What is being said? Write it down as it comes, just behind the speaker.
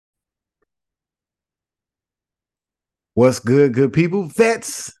What's good, good people?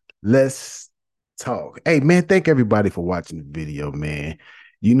 Vets, let's talk. Hey, man, thank everybody for watching the video, man.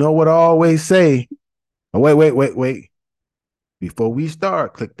 You know what I always say. Oh, wait. Before we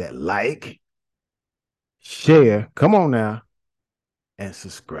start, click that like, share, come on now, and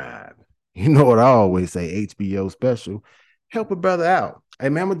subscribe. You know what I always say, HBO special. Help a brother out. Hey,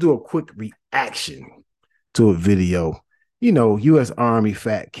 man, I'm going to do a quick reaction to a video. U.S. Army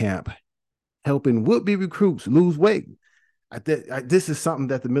fat camp helping would-be recruits lose weight. This is something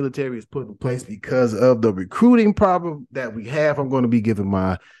that the military has put in place because of the recruiting problem that we have. I'm going to be giving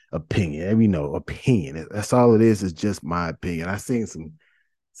my opinion. And we know opinion. That's all it is just my opinion. I've seen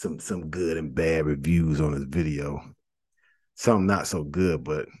some good and bad reviews on this video. Some not so good,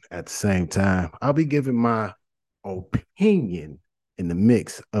 but at the same time, I'll be giving my opinion in the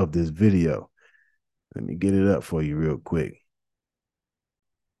mix of this video. Let me get it up for you real quick.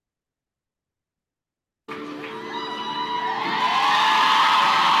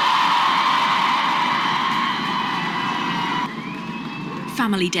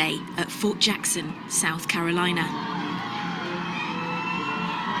 Family Day at Fort Jackson, South Carolina.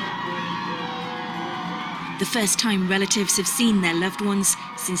 The first time relatives have seen their loved ones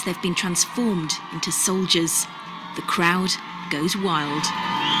since they've been transformed into soldiers. The crowd goes wild.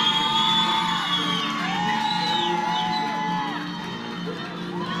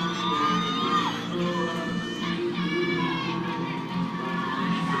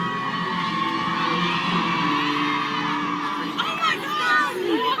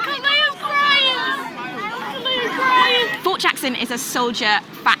 Fort Jackson is a soldier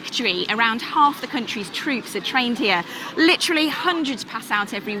factory. Around half the country's troops are trained here. Literally hundreds pass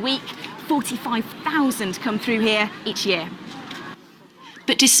out every week. 45,000 come through here each year.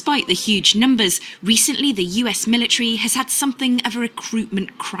 But despite the huge numbers, recently the US military has had something of a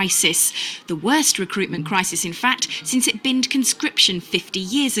recruitment crisis. The worst recruitment crisis, in fact, since it binned conscription 50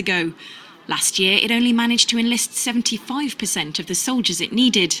 years ago. Last year, it only managed to enlist 75% of the soldiers it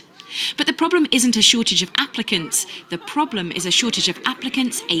needed. But the problem isn't a shortage of applicants. The problem is a shortage of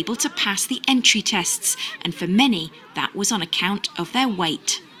applicants able to pass the entry tests, and for many, that was on account of their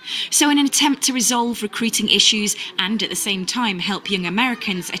weight. So in an attempt to resolve recruiting issues and at the same time help young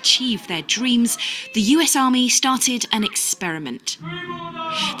Americans achieve their dreams, the US Army started an experiment.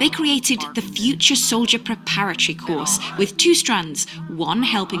 They created the Future Soldier Preparatory course with two strands, one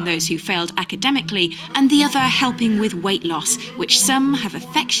helping those who failed academically and the other helping with weight loss, which some have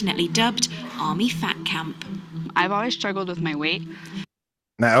affectionately dubbed Army Fat Camp. I've always struggled with my weight.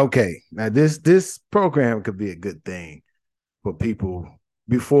 Now, okay, now this program could be a good thing for people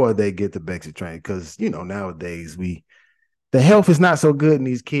before they get the basic training, because nowadays the health is not so good in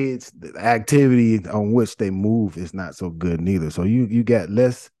these kids. The activity on which they move is not so good neither. So you got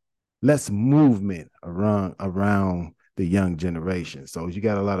less movement around the young generation. So you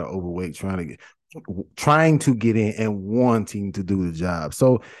got a lot of overweight trying to get in and wanting to do the job.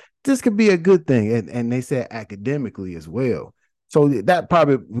 So this could be a good thing. And they said academically as well. So that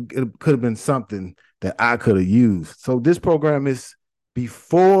probably could have been something that I could have used. So this program is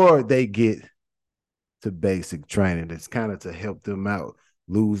before they get to basic training. It's kind of to help them out,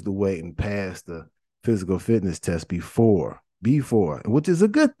 lose the weight and pass the physical fitness test before, which is a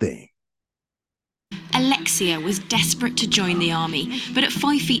good thing. Alexia was desperate to join the army, but at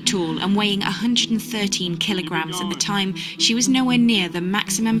 5 feet tall and weighing 113 kilograms at the time, she was nowhere near the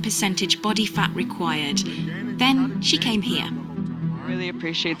maximum percentage body fat required. Then she came here. I really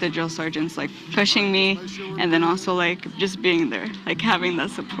appreciate the drill sergeants pushing me, and then also just being there, having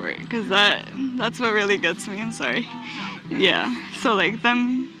that support, because that's what really gets me. I'm sorry. Yeah. So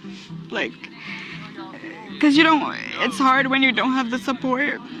them, because it's hard when you don't have the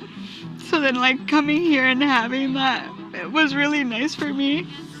support. So then coming here and having that, it was really nice for me.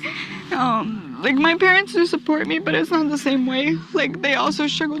 My parents do support me, but it's not the same way. They also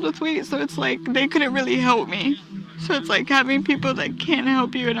struggled with weight, so it's they couldn't really help me. So it's having people that can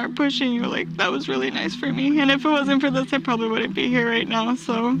help you and are pushing you, that was really nice for me. And if it wasn't for this, I probably wouldn't be here right now,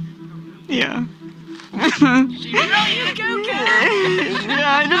 so yeah. Yeah,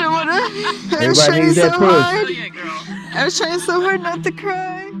 I didn't want to. I was trying so hard. I was trying so hard not to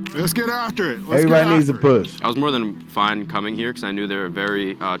cry. Let's get after it. Everybody needs a push. I was more than fine coming here because I knew they were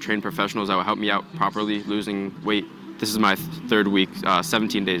very trained professionals that would help me out properly losing weight. This is my third week,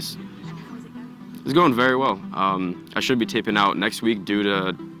 17 days. It's going very well. I should be taping out next week due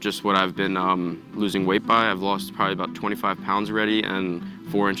to just what I've been losing weight by. I've lost probably about 25 pounds already and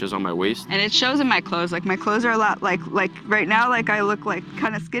 4 inches on my waist. And it shows in my clothes. Like my clothes are a lot like right now, like I look like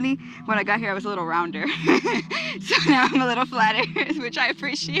kind of skinny. When I got here, I was a little rounder. So now I'm a little flatter, which I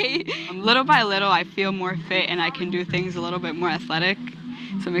appreciate. Little by little, I feel more fit and I can do things a little bit more athletic.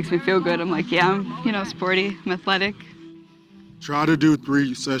 So it makes me feel good. I'm like, yeah, I'm, you know, sporty, I'm athletic. Try to do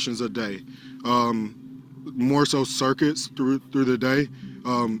 3 sessions a day. More so circuits through the day,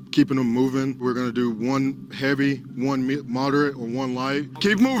 keeping them moving. We're gonna do 1 heavy, 1 moderate, or 1 light.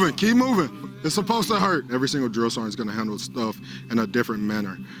 Keep moving, keep moving. It's supposed to hurt. Every single drill sergeant is gonna handle stuff in a different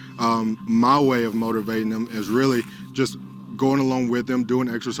manner. My way of motivating them is really just going along with them, doing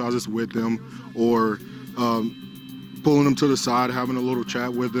exercises with them, or pulling them to the side, having a little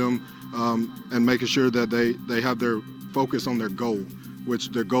chat with them, and making sure that they have their focus on their goal, which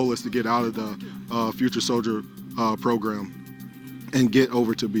their goal is to get out of the Future Soldier program and get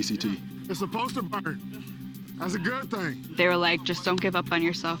over to BCT. It's supposed to burn. That's a good thing. They were like, just don't give up on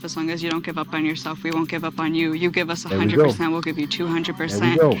yourself. As long as you don't give up on yourself, we won't give up on you. You give us 100%, we'll give you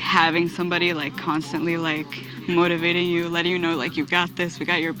 200%. Having somebody like constantly like motivating you, letting you know like you got this, we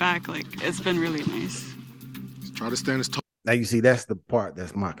got your back, like it's been really nice. Try to stand as tall. Now you see, that's the part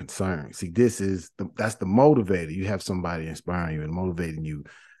that's my concern. See, that's the motivator. You have somebody inspiring you and motivating you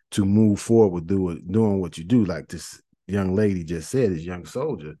to move forward with doing what you do. Like this young lady just said, this young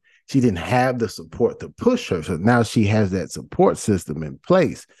soldier, she didn't have the support to push her. So now she has that support system in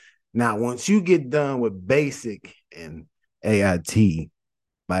place. Now, once you get done with basic and AIT,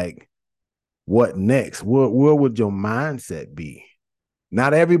 like what next? Where would your mindset be?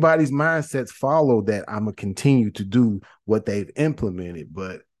 Not everybody's mindsets follow that I'm going to continue to do what they've implemented,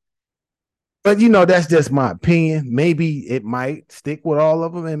 but you know, that's just my opinion. Maybe it might stick with all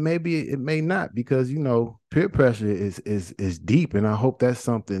of them and maybe it may not, because, you know, peer pressure is deep. And I hope that's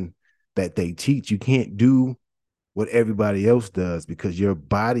something that they teach. You can't do what everybody else does because your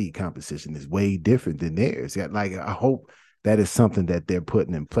body composition is way different than theirs. Like, I hope that is something that they're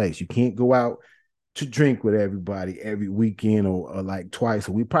putting in place. You can't go out to drink with everybody every weekend or like twice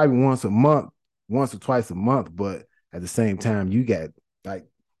a week, probably once or twice a month. But at the same time, you got like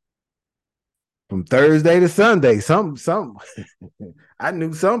from Thursday to Sunday, some I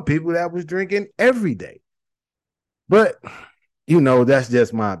knew some people that was drinking every day. But, you know, that's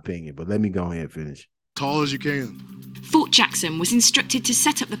just my opinion. But let me go ahead and finish. Tall as you can. Fort Jackson was instructed to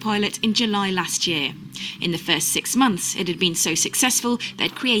set up the pilot in July last year. In the first 6 months, it had been so successful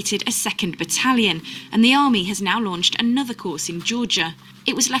they'd created a 2nd battalion, and the Army has now launched another course in Georgia.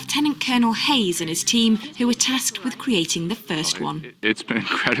 It was Lieutenant Colonel Hayes and his team who were tasked with creating the first one. It's been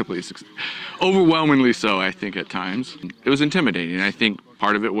incredibly successful. Overwhelmingly so, I think, at times. It was intimidating. I think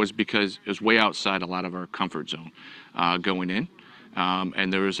part of it was because it was way outside a lot of our comfort zone going in.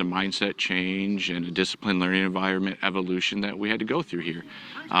 And there was a mindset change and a discipline learning environment evolution that we had to go through here.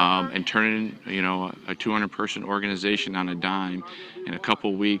 And turning, you know, a 200-person organization on a dime in a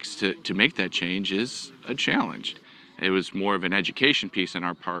couple weeks to make that change is a challenge. It was more of an education piece on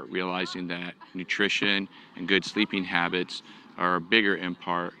our part, realizing that nutrition and good sleeping habits are a bigger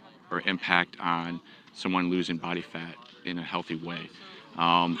impact on someone losing body fat in a healthy way.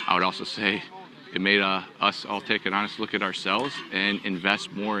 I would also say it made us all take an honest look at ourselves and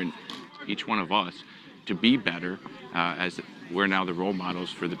invest more in each one of us to be better, as we're now the role models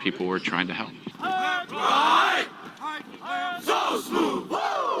for the people we're trying to help.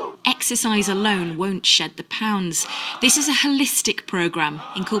 Exercise alone won't shed the pounds. This is a holistic program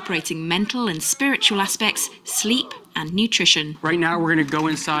incorporating mental and spiritual aspects, sleep and nutrition. Right now we're going to go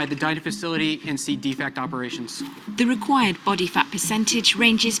inside the dining facility and see defect operations. The required body fat percentage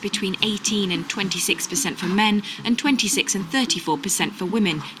ranges between 18 and 26% for men and 26 and 34% for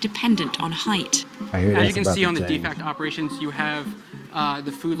women, dependent on height. As you can see on the defect operations, you have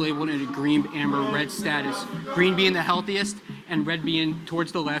the food labeled in a green, amber, red status. Green being the healthiest and red being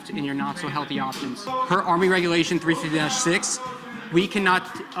towards the left in your not so healthy options. Per Army Regulation 350-6, we cannot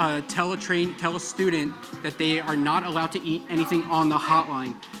tell a student that they are not allowed to eat anything on the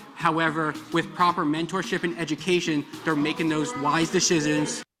hotline. However, with proper mentorship and education, they're making those wise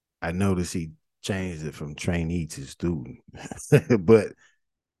decisions. I noticed he changed it from trainee to student. But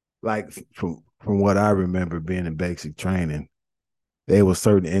like from what I remember being in basic training, there were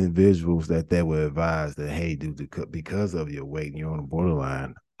certain individuals that they were advised that, hey, dude, because of your weight and you're on the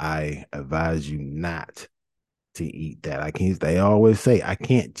borderline, I advise you not to eat that. They always say, I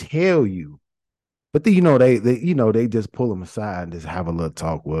can't tell you. But then, they just pull them aside and just have a little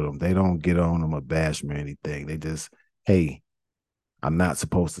talk with them. They don't get on them or bash them or anything. They just, hey, I'm not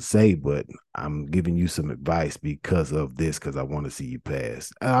supposed to say, but I'm giving you some advice because of this, because I want to see you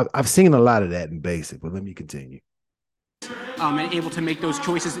pass. I've seen a lot of that in basic, but let me continue. And able to make those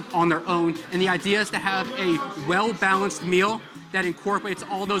choices on their own. And the idea is to have a well-balanced meal that incorporates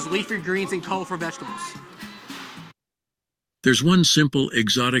all those leafy greens and colorful vegetables. There's one simple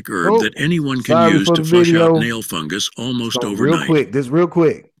exotic herb that anyone can use to flush out nail fungus almost overnight. Real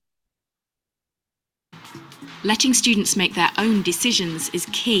quick. Letting students make their own decisions is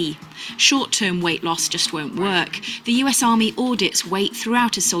key. Short-term weight loss just won't work. The US Army audits weight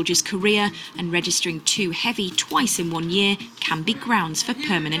throughout a soldier's career, and registering too heavy twice in 1 year can be grounds for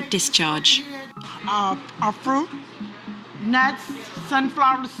permanent discharge. Our fruit, nuts,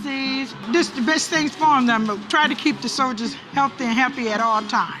 sunflower seeds, this is the best things for them. But try to keep the soldiers healthy and happy at all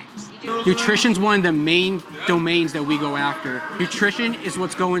times. Nutrition's one of the main domains that we go after. Nutrition is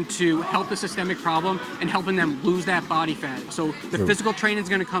what's going to help the systemic problem and helping them lose that body fat. So the physical training is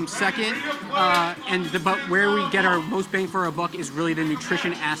going to come second, but where we get our most bang for our buck is really the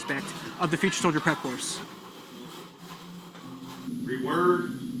nutrition aspect of the Future Soldier Prep course.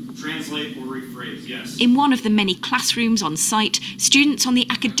 Reword, translate, or rephrase, yes. In one of the many classrooms on site, students on the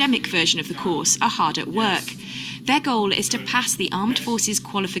academic version of the course are hard at work. Their goal is to pass the Armed Forces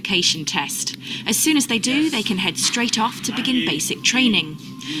qualification test. As soon as they do, they can head straight off to begin basic training.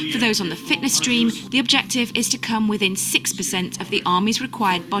 For those on the fitness stream, the objective is to come within 6% of the Army's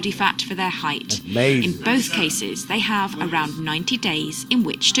required body fat for their height. In both cases, they have around 90 days in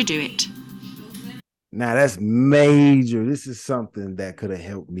which to do it. Now, that's major. This is something that could have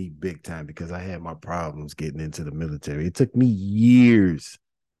helped me big time because I had my problems getting into the military. It took me years.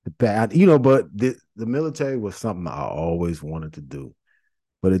 But the military was something I always wanted to do.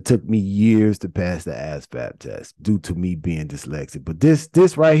 But it took me years to pass the ASVAB test due to me being dyslexic. But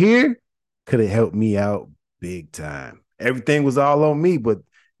this right here could have helped me out big time. Everything was all on me, but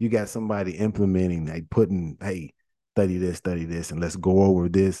you got somebody implementing, study this, and let's go over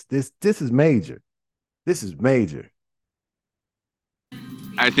this. This is major. This is major.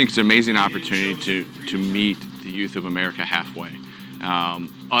 I think it's an amazing opportunity to meet the youth of America halfway.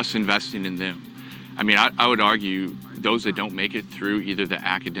 Us investing in them. I mean, I would argue those that don't make it through either the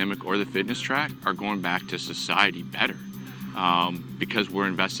academic or the fitness track are going back to society better because we're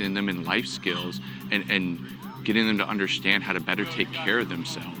investing in them in life skills and getting them to understand how to better take care of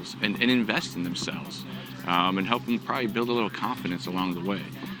themselves and invest in themselves and help them probably build a little confidence along the way.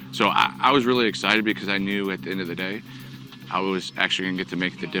 So I was really excited because I knew at the end of the day, I was actually going to get to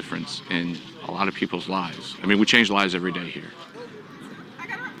make the difference in a lot of people's lives. I mean, we change lives every day here.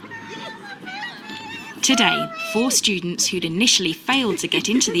 Today, 4 students who'd initially failed to get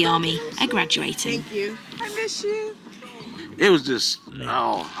into the Army are graduating. Thank you. I miss you. It was just,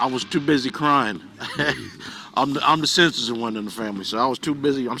 I was too busy crying. I'm the sensitive one in the family, so I was too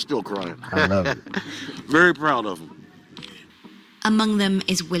busy. I'm still crying. I love it. Very proud of him. Among them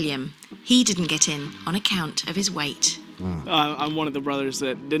is William. He didn't get in on account of his weight. I'm one of the brothers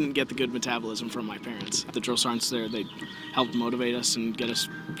that didn't get the good metabolism from my parents. The drill sergeants there, they helped motivate us and get us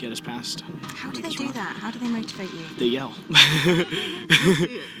past. How do they do that? How do they motivate you? They yell.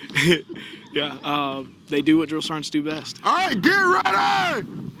 Yeah, they do what drill sergeants do best. All right, get ready!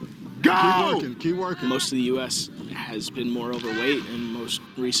 Go! Keep working. Most of the U.S. has been more overweight in most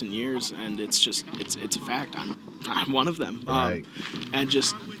recent years, and it's a fact. I'm one of them. Right. And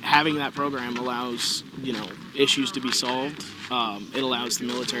just having that program allows, issues to be solved. It allows the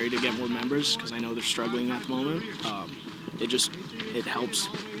military to get more members because I know they're struggling at the moment. It helps.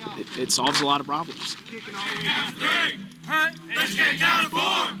 It solves a lot of problems. Let's get down to 4.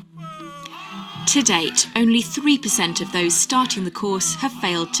 To date, only 3% of those starting the course have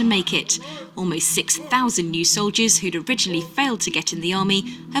failed to make it. Almost 6,000 new soldiers who'd originally failed to get in the Army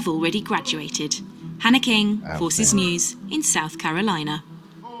have already graduated. Hannah King, Forces News in South Carolina.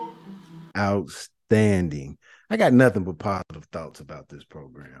 Outstanding. I got nothing but positive thoughts about this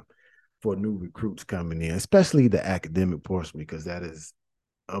program for new recruits coming in, especially the academic portion, because that is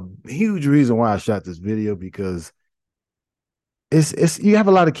a huge reason why I shot this video, because it's you have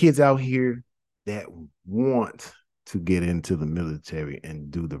a lot of kids out here that want to get into the military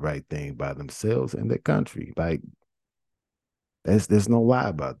and do the right thing by themselves and their country. Like, there's no lie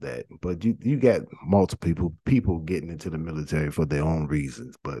about that. But you got multiple people getting into the military for their own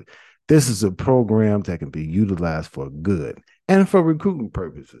reasons. But this is a program that can be utilized for good and for recruiting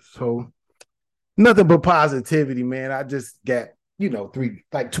purposes. So nothing but positivity, man. I just got,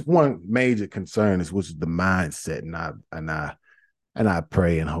 one major concern is, which is the mindset. And I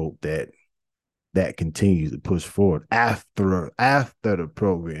pray and hope that continues to push forward after the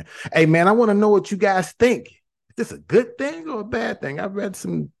program. Hey, man, I want to know what you guys think. Is this a good thing or a bad thing? I've read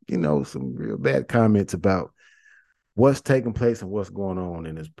some real bad comments about what's taking place and what's going on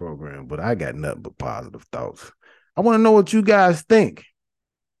in this program, but I got nothing but positive thoughts. I want to know what you guys think.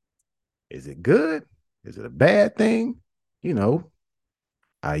 Is it good? Is it a bad thing?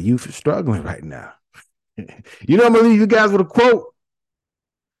 Our youth is struggling right now. I'm going to leave you guys with a quote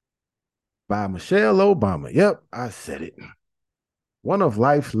by Michelle Obama. Yep, I said it. One of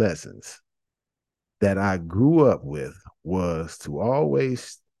life's lessons that I grew up with was to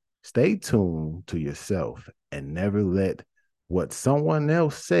always stay tuned to yourself and never let what someone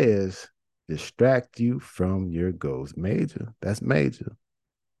else says distract you from your goals. Major, that's major.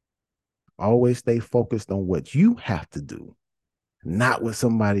 Always stay focused on what you have to do, not what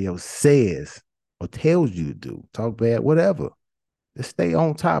somebody else says or tells you to do. Talk bad, whatever. Just stay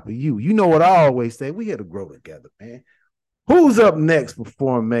on top of you. You know what I always say? We here to grow together, man. Who's up next for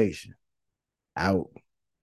Formation? Out.